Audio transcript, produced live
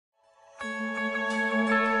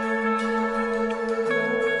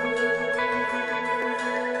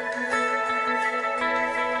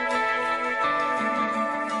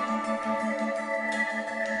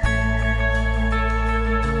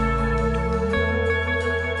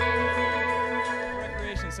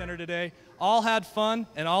today all had fun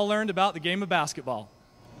and all learned about the game of basketball.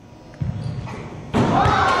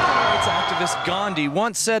 Rights activist Gandhi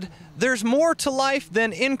once said, "There's more to life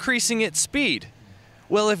than increasing its speed."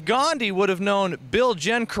 Well, if Gandhi would have known Bill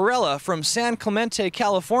Gencarella from San Clemente,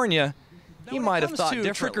 California, he might have thought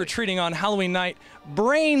differently. Trick-or-treating on Halloween night,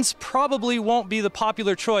 brains probably won't be the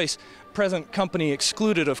popular choice. Present company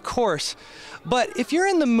excluded, of course. But if you're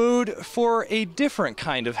in the mood for a different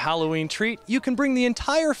kind of Halloween treat, you can bring the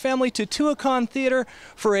entire family to Tuacahn Theater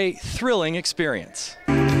for a thrilling experience.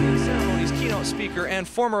 The ceremony's keynote speaker and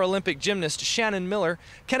former Olympic gymnast Shannon Miller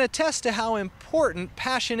can attest to how important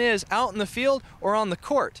passion is out in the field or on the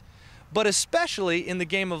court, but especially in the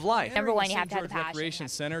game of life. Number one, you have to have the passion. Recreation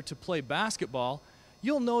Center to play basketball,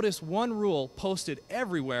 you'll notice one rule posted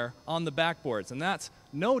everywhere on the backboards, and that's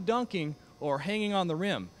no dunking or hanging on the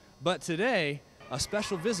rim. But today, a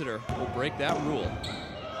special visitor will break that rule.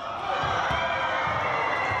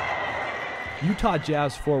 Utah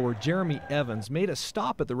Jazz forward Jeremy Evans made a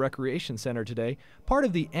stop at the Recreation Center today, part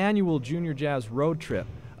of the annual Junior Jazz road trip,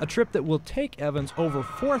 a trip that will take Evans over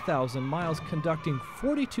 4,000 miles conducting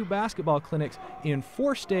 42 basketball clinics in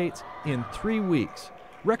 4 states in 3 weeks.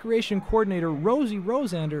 Recreation Coordinator Rosie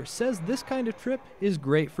Rosander says this kind of trip is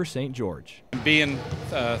great for St. George. Being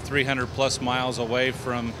 300 plus miles away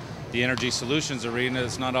from the Energy Solutions Arena,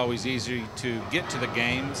 it's not always easy to get to the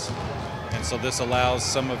games. And so this allows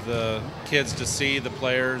some of the kids to see the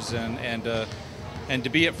players and to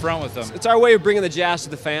be up front with them. It's our way of bringing the Jazz to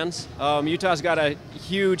the fans. Utah's got a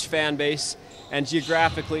huge fan base, and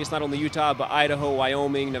geographically it's not only Utah but Idaho,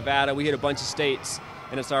 Wyoming, Nevada. We hit a bunch of states.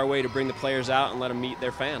 And it's our way to bring the players out and let them meet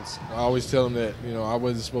their fans. I always tell them that, I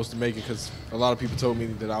wasn't supposed to make it because a lot of people told me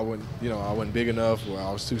that I wasn't big enough or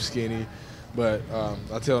I was too skinny. But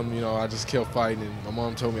I tell them, I just kept fighting, and my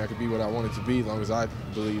mom told me I could be what I wanted to be as long as I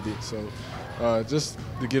believed it. So just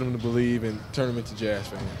to get them to believe and turn them into Jazz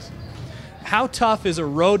fans. How tough is a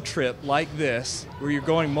road trip like this, where you're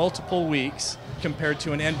going multiple weeks, compared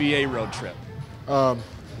to an NBA road trip?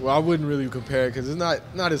 Well, I wouldn't really compare it because it's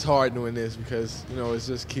not as hard doing this because, it's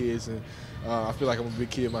just kids, and I feel like I'm a big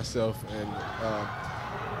kid myself, and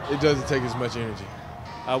it doesn't take as much energy.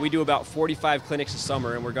 We do about 45 clinics a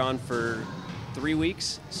summer, and we're gone for 3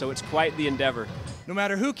 weeks, so it's quite the endeavor. No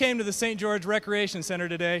matter who came to the St. George Recreation Center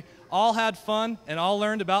today, all had fun and all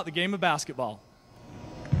learned about the game of basketball.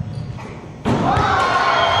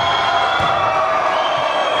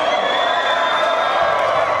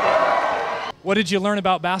 What did you learn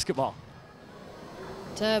about basketball?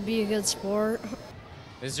 To be a good sport.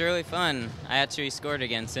 It was really fun. I actually scored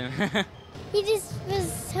against him. He just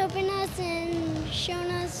was helping us and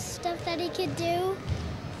showing us stuff that he could do.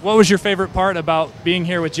 What was your favorite part about being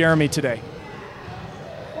here with Jeremy today?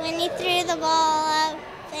 When he threw the ball up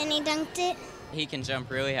and he dunked it. He can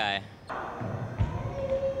jump really high.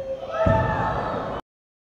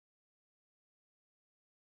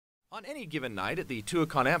 On any given night at the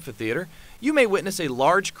Tuacahn Amphitheater, you may witness a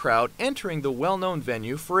large crowd entering the well-known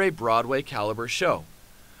venue for a Broadway-caliber show.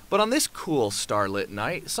 But on this cool starlit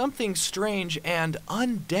night, something strange and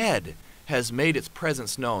undead has made its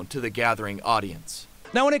presence known to the gathering audience.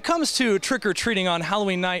 Now, when it comes to trick-or-treating on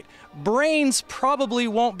Halloween night, brains probably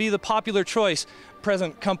won't be the popular choice.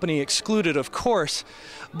 Present company excluded, of course.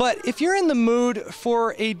 But if you're in the mood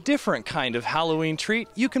for a different kind of Halloween treat,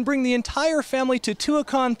 you can bring the entire family to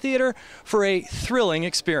Tuacahn Theater for a thrilling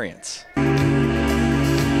experience.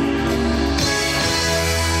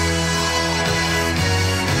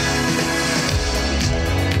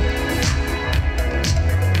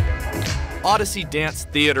 Odyssey Dance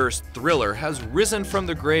Theater's Thriller has risen from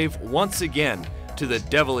the grave once again to the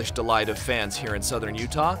devilish delight of fans here in southern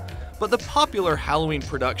Utah. But the popular Halloween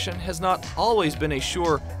production has not always been a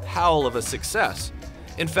sure howl of a success.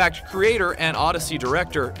 In fact, creator and Odyssey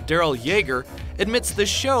director Daryl Yeager admits the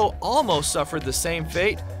show almost suffered the same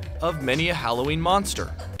fate of many a Halloween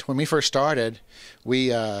monster. When we first started, we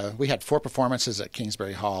had 4 performances at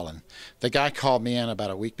Kingsbury Hall, and the guy called me in about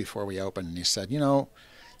a week before we opened, and he said,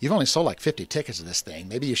 you've only sold like 50 tickets of this thing.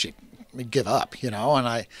 Maybe you should give up,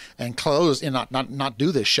 and close and not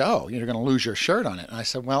do this show. You're going to lose your shirt on it. And I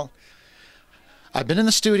said, well, I've been in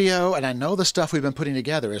the studio, and I know the stuff we've been putting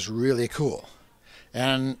together is really cool.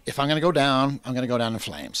 And if I'm going to go down, I'm going to go down in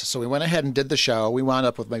flames. So we went ahead and did the show. We wound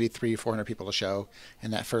up with maybe 300 or 400 people to show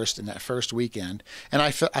in that first weekend. And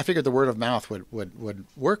I figured the word of mouth would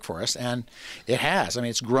work for us, and it has. I mean,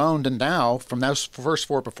 it's grown to now, from those first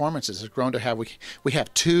 4 performances, it's grown to have, we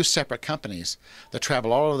have 2 separate companies that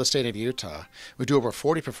travel all over the state of Utah. We do over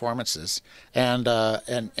 40 performances, and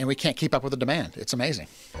we can't keep up with the demand. It's amazing.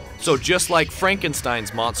 So just like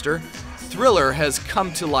Frankenstein's monster, Thriller has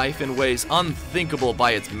come to life in ways unthinkable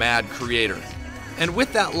by its mad creator. And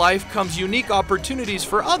with that life comes unique opportunities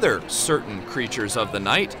for other certain creatures of the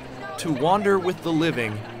night to wander with the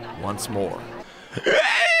living once more.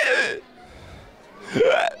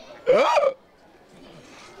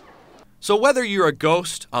 So whether you're a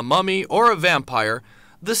ghost, a mummy, or a vampire,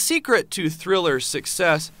 the secret to Thriller's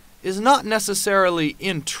success is not necessarily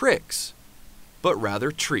in tricks, but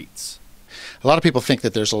rather treats. A lot of people think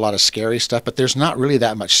that there's a lot of scary stuff, but there's not really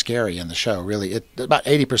that much scary in the show, really. About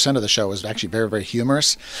 80% of the show is actually very, very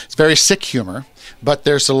humorous. It's very sick humor, but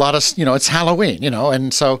there's a lot of, it's Halloween,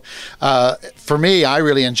 and so for me, I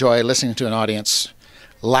really enjoy listening to an audience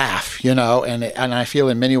laugh, and I feel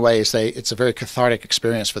in many ways it's a very cathartic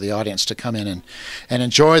experience for the audience to come in and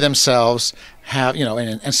enjoy themselves,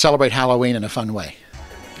 and celebrate Halloween in a fun way.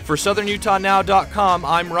 For SouthernUtahNow.com,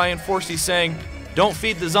 I'm Ryan Forsey saying, don't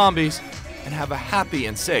feed the zombies, and have a happy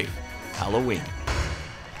and safe Halloween.